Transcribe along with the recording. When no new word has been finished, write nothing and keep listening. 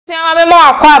Memo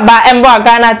akwaba embo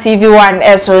Ghana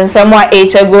TV1 eso nsemwa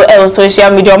ego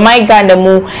social media my Ghana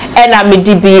mu ena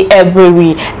medibi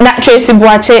every na Tracey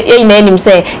Boakye ye na enim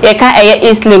say ye ka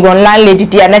East Legon landlady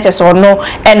dia na cheso no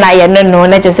ena ye no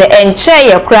na chese enche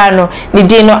ye kra no ni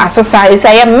di no asesa is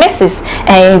ye Mrs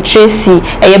Tracey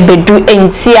ye bedu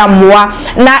enti amoa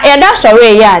na ye da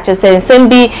sori ye a chese nsem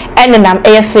bi enenam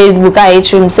Facebook a ye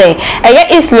trim say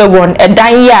ye East Legon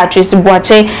edan ye a Tracey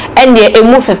Boakye ene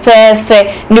emu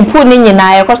fefefe nipu ni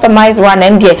nyina ya customize one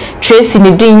and the Tracey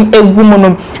ni din egumu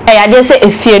no ade se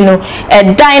efie no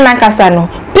dan na kasa no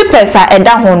people sa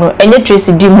eda ho no enye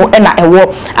Tracey di mu na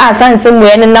ewo asanse mu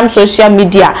enenam social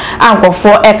media ankofo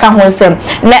eka ho nsem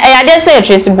na ade se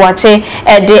Tracey Boakye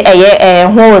de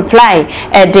ho reply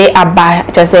de aba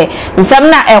just nsem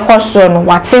na ekoso no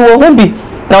wate wo hu bi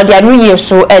na dia no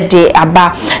yeso de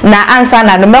aba na ansa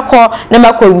na no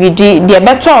meko widi de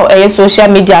beto social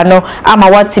media no ama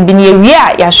wati bi ne wi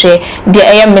a ya hwe de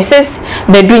Mrs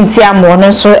bedu nti amo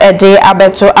no so de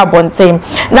abeto abonten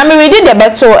na me widi de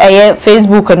beto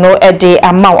Facebook no de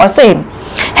ama o say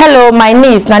hello, my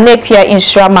niece Nanekia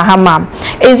Inshra Mahama.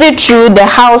 Is it true the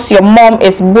house your mom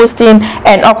is boasting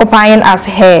and occupying as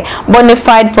her bona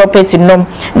fide property? No,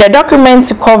 the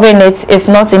document covering it is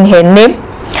not in her name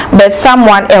but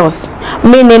someone else,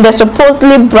 meaning the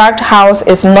supposedly bragged house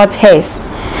is not hers.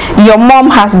 Your mom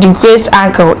has disgraced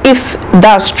uncle if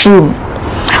that's true.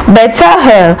 But tell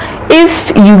her, if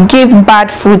you give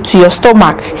bad food to your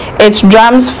stomach, it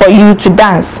drums for you to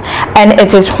dance, and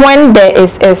it is when there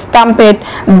is a stampede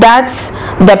that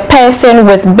the person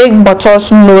with big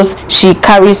bottles knows she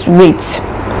carries weight.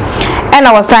 And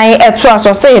I was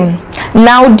saying,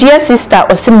 now dear sister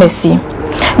Osimesi,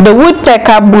 the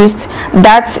woodpecker boasts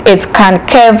that it can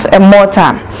curve a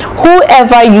mortar.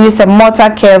 Whoever uses a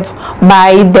mortar curved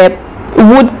by the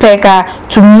woodpecker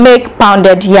to make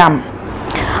pounded yam.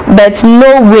 But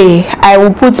no way I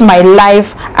will put my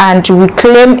life and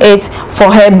reclaim it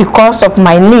for her because of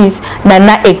my niece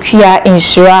Nana Ekia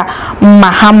Inshra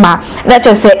Mahama. That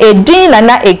is a din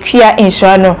Nana Ekia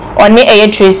Inshra no oni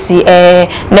Tracey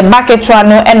the bucket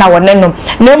one and our no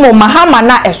mo Mahama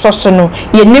na esoso no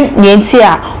yenim yenti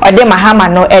a ode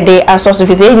Mahama no de asoso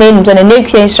fi say name to na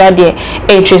Ekia Inshra de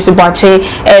Tracey Boakye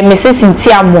Mrs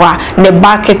Ntiamwa the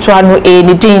bucket one no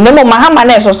ni din no mo Mahama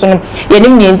na esoso no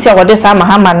yenim yenti a ode sa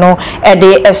Mahama no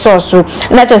de esoso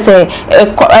na just say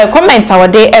comment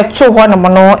awade eto ho no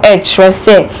no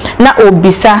say na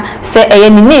obisa say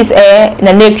ni niece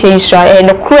na Ekia Inshra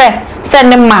no kure say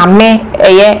ne maame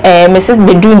Mrs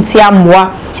Bedu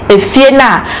Ntiamwa efie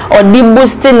na odi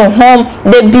boosting home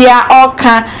de bia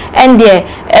oka and the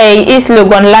East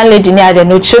Legon landlady ni ade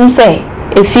no chim say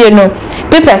efie no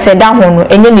people say that ho no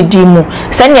enye ni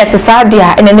dimu say ne tesa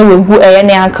dia ene ne wegu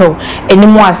ne uncle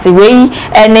enimu ase wei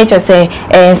ene che say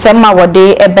nsema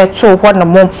wode ebeto ho no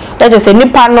mo that say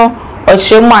nipa no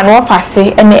ochiremu an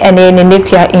ofase ene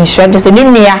Ekia Inshra just ni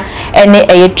nua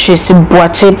ene Tracey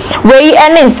Boakye wei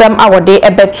ene nsem awode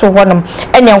ebeto ho no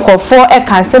ene nkofo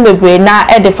eka nsem bebre na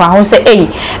edefa ho say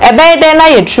ebe den na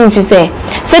ye true fi say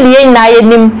de na ye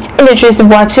nim ene Tracey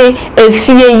Boakye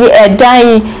efie yi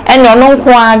edan ene ono nko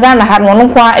aga na ha no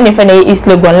nko ene fe na East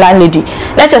Legon landlady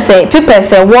let us say people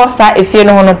say what sa efie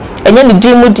no no enye ni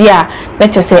dimu dia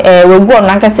let us say wegu on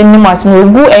ankase nimu as no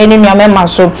wegu ene nua mema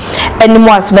so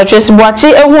enimu as na Tracey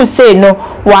Boakye ehu say no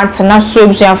want na so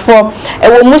busuafo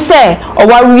ewo mu say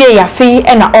owa wie yafi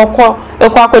e na okọ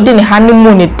akodi ni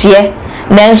honeymoon de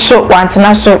nanso want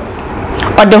na so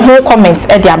or the whole comments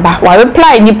e dia ba wa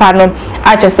reply nipa no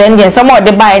a che say ndie nsem o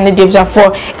de ba ne de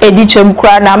busuafo edi twem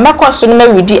kura na mekoso no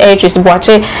mawidi Tracey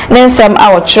Boakye ne nsem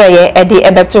a wo kire e de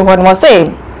ebeto ho no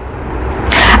say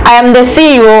I am the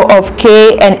CEO of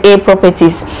K&A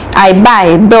Properties. I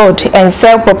buy, build, and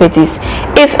sell properties.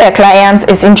 If a client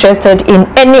is interested in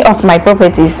any of my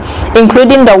properties,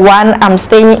 including the one I'm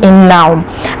staying in now,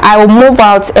 I will move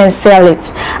out and sell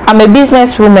it. I'm a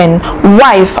businesswoman,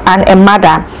 wife, and a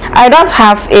mother. I don't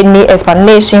have any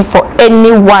explanation for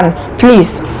anyone,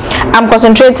 please. I'm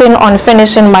concentrating on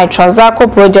finishing my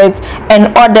Transaco project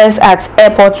and others at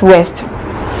Airport West.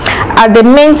 At the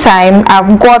meantime,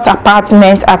 I've got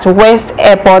apartment at West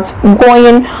Airport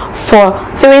going for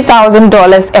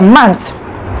 $3,000 a month.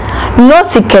 No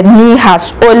Sikeni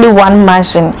has only one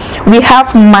mansion. We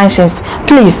have mansions.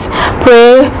 Please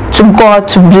pray to God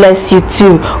to bless you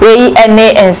too. We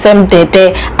ene ensem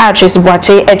dede Tracey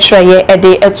Boakye etreye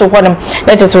ede eto honum.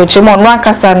 That is what you want one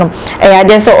kasa no.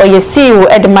 Ade say oye CEO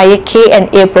edemaye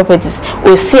K&A Properties.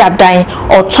 O si adan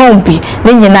o tombi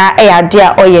ne nyina ade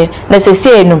a oye na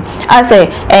sese no. Ase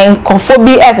enkofo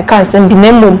bi ekeka nsem bi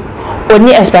na mum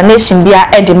oni explanation bia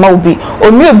e de ma obi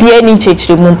oni obi ani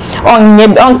nchechiremu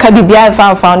onka bibia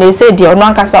fa na say de ono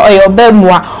ankasa oye obamu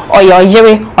a oye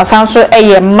oyere osanso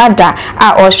eye mada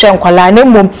a ohwe nkwala na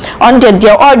mom on de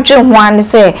odwe ho an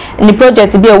say ni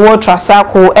project bi e wo Tracey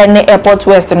ene airport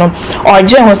west no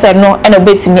odwe ho say no ena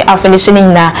obetimi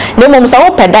afinishing na mom sa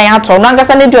wo pedan ato no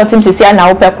ankasa ne de otim sisi na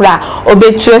wo pekura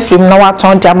obetu afim na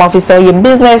waton de am officer ye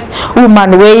business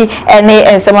woman way ene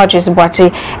Tracey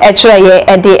Boakye e ye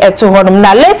e de eto honum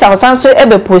na later osanso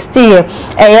ebe post ye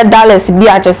Dallas bi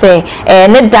a say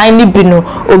ne dan ni bi no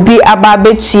obi aba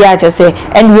betu a say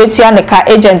and wetu an ka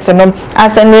agent no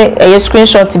asene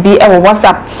screenshot bi e wo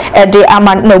WhatsApp de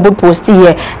aman na obo post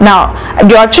here now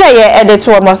the ye de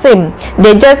to almost same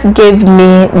they just gave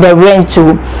me the rent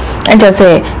to and just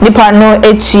say nipa no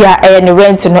etua any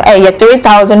rent no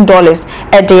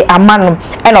 $3,000 de aman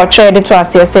and de to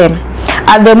as say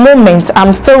at the moment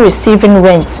I'm still receiving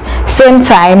rent same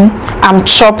time I'm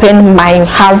chopping my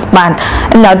husband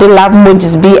now the love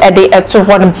emojis be a to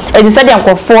one it is said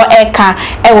yanko 4 eka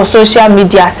e social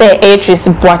media say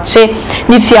Tracey Boakye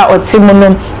ni fia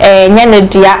otimuno nyane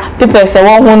dia people say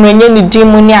won ho no nyane di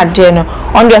mu ni ade no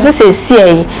on the say see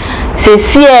yi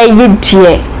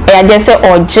die e ade say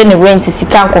oje ne rent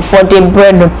sika nko 4 de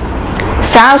bread no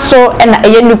Sanso and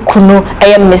a kunu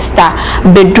a Mr.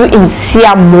 Bedu in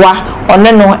Siamwa on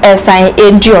no sign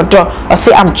a deodo or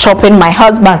say I'm chopping my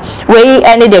husband. Way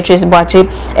any day Tracey Boakye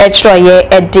a troye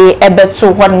a day a bet to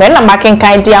one men a marking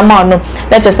kind diamond.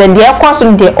 Let us say the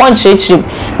question de on church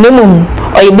no mum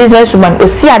or a businesswoman or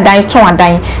see a dine to a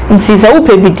dine and sees a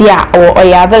upe bidia or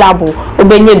available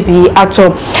obey be at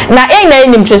all. Now ain't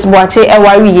name Tracey Boakye a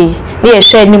worry ye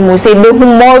share ni say no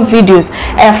more videos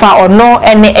efa or no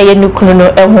any a new no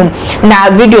na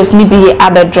videos ni bi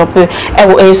abe drop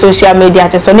e social media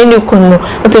just so ni kunu no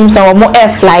otum say wo mo air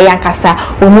fly yankasa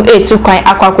wo mo etu kwan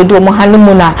akwakodo mo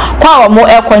hanumu na kwa wo mo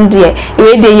air kon de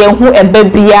we de ye hu eba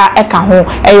bia e ka ho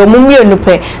e yo mo mienu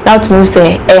pe na otum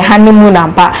say e hanumu na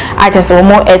mpa a just wo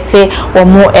mo ete wo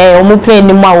mo play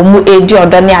ni mo a wo mo edi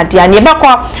odo ne ade ani e be ko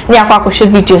ni akwakoshe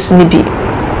videos ni bi.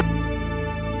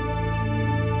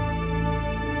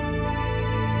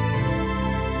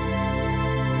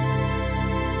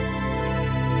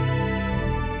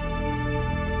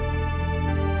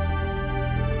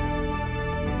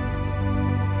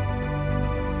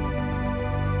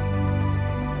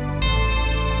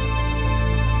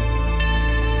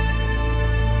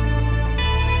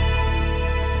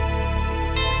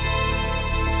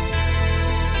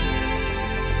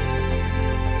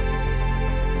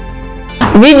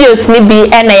 Videos ni bi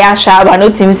ena ya shaba no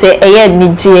tim say eye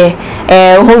nije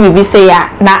ho bibi say ya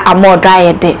na amoda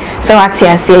ye de so ati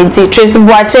ase nti Tracey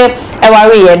Boakye e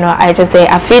ware ye no I just say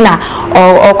afina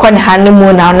or kon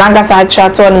honeymoon na ngasa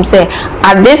chat on say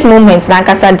at this moment na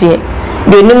ngasa de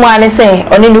ni mo ane say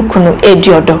oni nukunu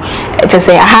ediodo just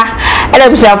say aha ela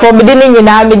busia for me ni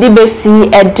nyina me di besi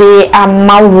ede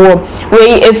amawo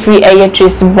we efri eye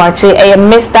Tracey Boakye eye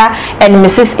Mr and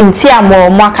Mrs Intiamo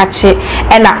Mwakachi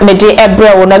ena me de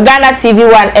ebre wo no Ghana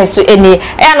TV1 eso eni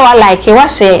e no like wa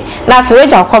share na fi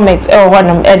reja comment e ho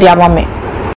no e de amame.